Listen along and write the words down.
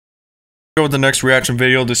Go with the next reaction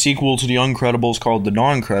video, the sequel to the Uncredibles called the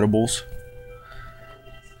Noncredibles.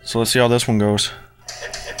 So let's see how this one goes.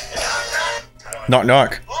 Knock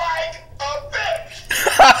knock.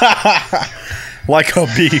 Like a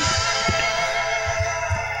bee.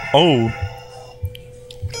 Oh.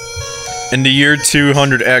 In the year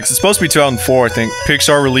 200X, it's supposed to be 2004, I think,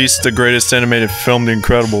 Pixar released the greatest animated film, The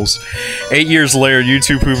Incredibles. 8 years later,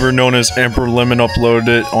 YouTuber known as Emperor Lemon uploaded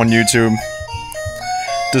it on YouTube.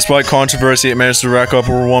 Despite controversy, it managed to rack up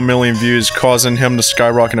over 1 million views, causing him to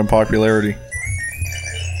skyrocket in popularity.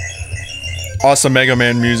 Awesome Mega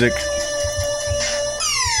Man music.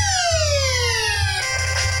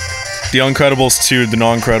 The Uncredibles 2, the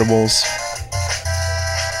Noncredibles.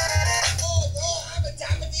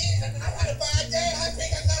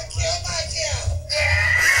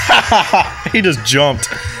 He just jumped.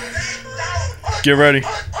 Get ready.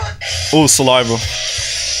 Oh, saliva.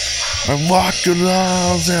 I walked the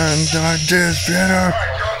laws and I did better.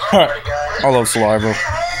 I love saliva.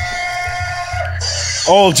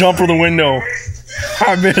 Oh, jump for the window.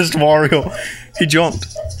 I missed Mario. He jumped.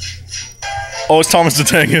 Oh, it's Thomas the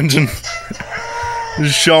Tank Engine.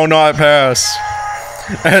 Shall not pass.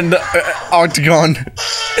 And Octagon.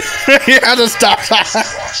 He had to stop.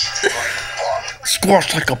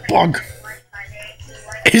 Squashed like a bug.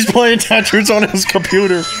 He's playing Tetris on his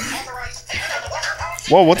computer.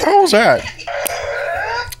 Whoa, what the hell was that?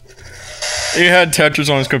 He had Tetris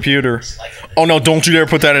on his computer. Oh no, don't you dare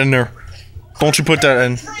put that in there. Don't you put that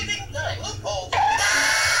in.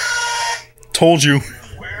 Told you.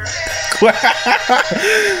 Been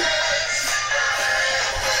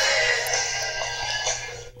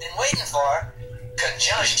waiting for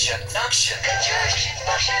conjunction function. Conjunction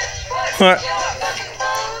function.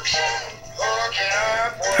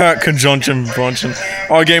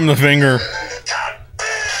 Oh, I gave him the finger.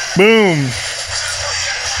 Boom.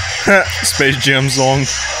 Space Jam song.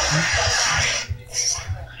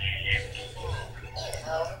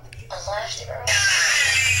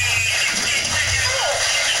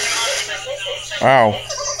 Wow.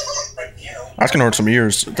 That's gonna hurt some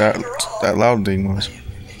ears. That loud thing was.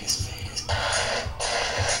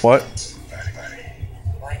 What?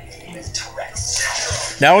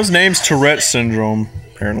 Now his name's Tourette syndrome,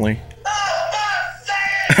 apparently.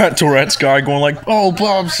 Tourette's guy going like, "Oh,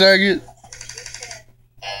 Bob Saget."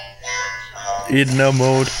 Edna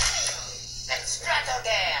mode.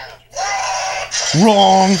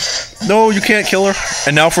 Wrong. No, you can't kill her.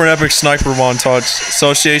 And now for an epic sniper montage.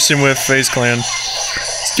 Association with FaZe Clan.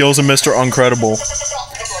 Skills of Mr. Uncredible.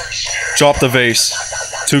 Drop the vase.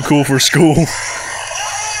 Too cool for school.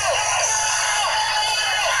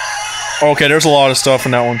 Okay, there's a lot of stuff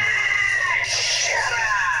in that one.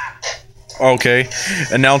 Okay,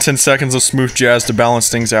 and now 10 seconds of smooth jazz to balance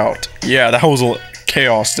things out. Yeah, that was a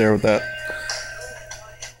chaos there with that.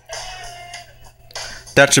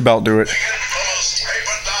 That should about do it.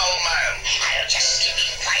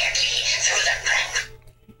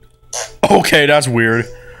 Okay, that's weird.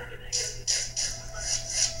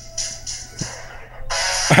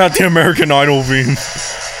 At the American Idol theme.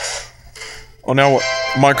 Oh, now what?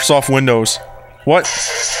 Microsoft Windows. What?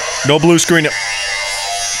 No blue screen.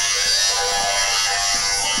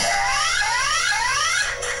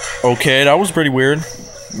 Okay, that was pretty weird.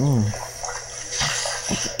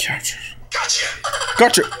 Gotcha.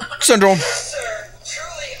 Gotcha. Syndrome.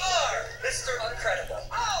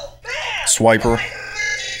 Swiper.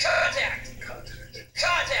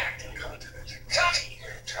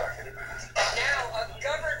 Now a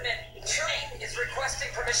government train is requesting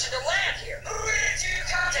permission to land here.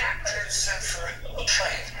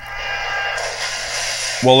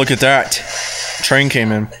 Well, look at that. Train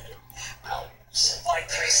came in.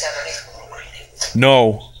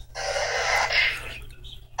 No.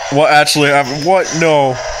 What actually happened? What?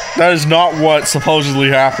 No. That is not what supposedly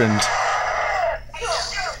happened.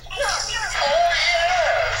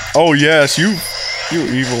 Oh yes, you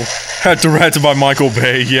evil. Had directed by Michael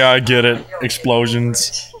Bay. Yeah, I get it.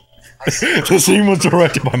 Explosions. The scene was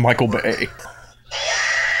directed by Michael Bay.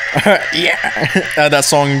 Yeah. Add that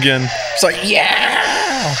song again. It's like, yeah.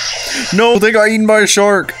 No, they got eaten by a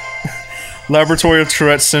shark. Laboratory of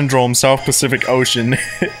Tourette Syndrome, South Pacific Ocean.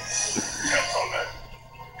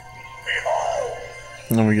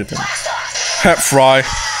 Let me get that. Hat Fry.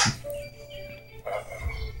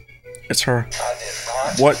 It's her.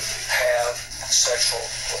 What?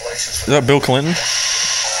 Is that Bill Clinton?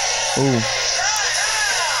 Ooh.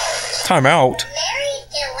 Time out.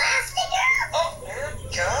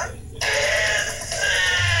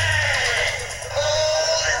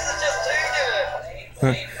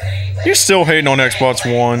 You're still hating on Xbox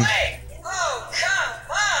One. Oh, come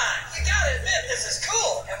on! You gotta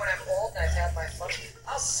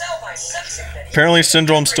Apparently,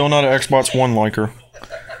 Syndrome's still not an Xbox One liker.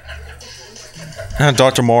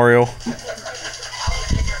 Dr. Mario.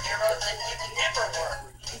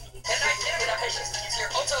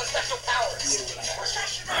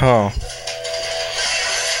 Huh.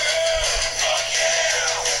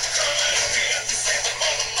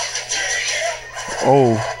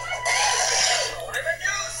 Oh.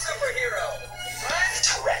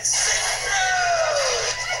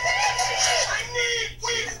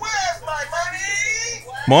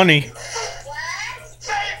 Money?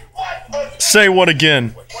 Say what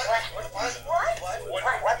again?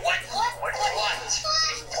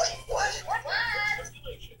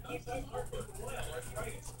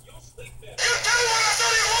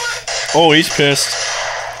 Oh, he's pissed.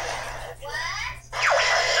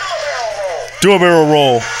 Do a barrel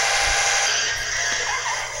roll.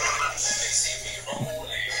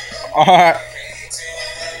 Alright.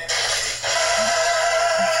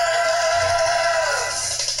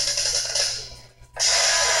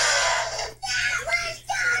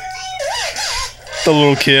 The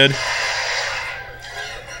little kid.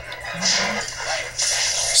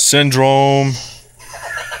 Syndrome.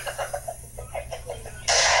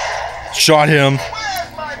 Shot him.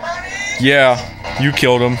 Yeah, you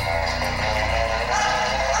killed him.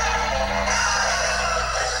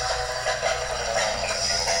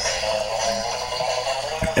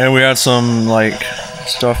 And we had some, like,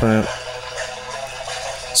 stuff in it.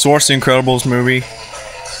 Source the Incredibles movie.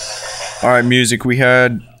 Alright, music. We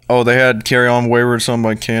had... Oh, they had Carry On Wayward Son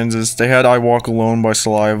by Kansas. They had I Walk Alone by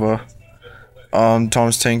Saliva.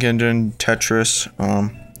 Thomas Tank Engine, Tetris.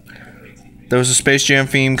 There was a Space Jam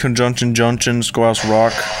theme, Conjunction Junction, Schoolhouse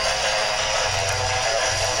Rock.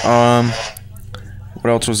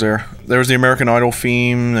 What else was there? There was the American Idol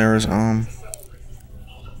theme. There was,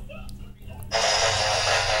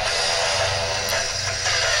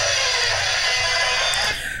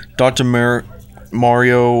 Dr.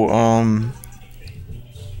 Mario,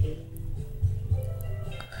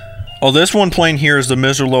 Oh, this one playing here is the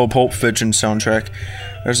Mr. Low Pulp Fiction soundtrack.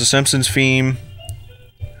 There's the Simpsons theme.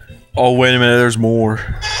 Oh, wait a minute, there's more.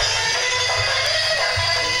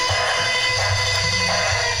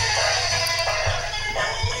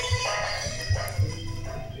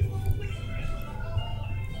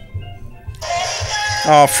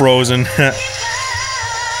 Oh, Frozen.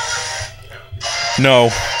 No.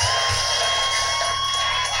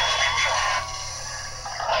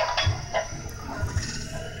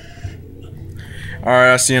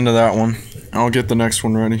 Alright, that's the end of that one. I'll get the next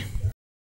one ready.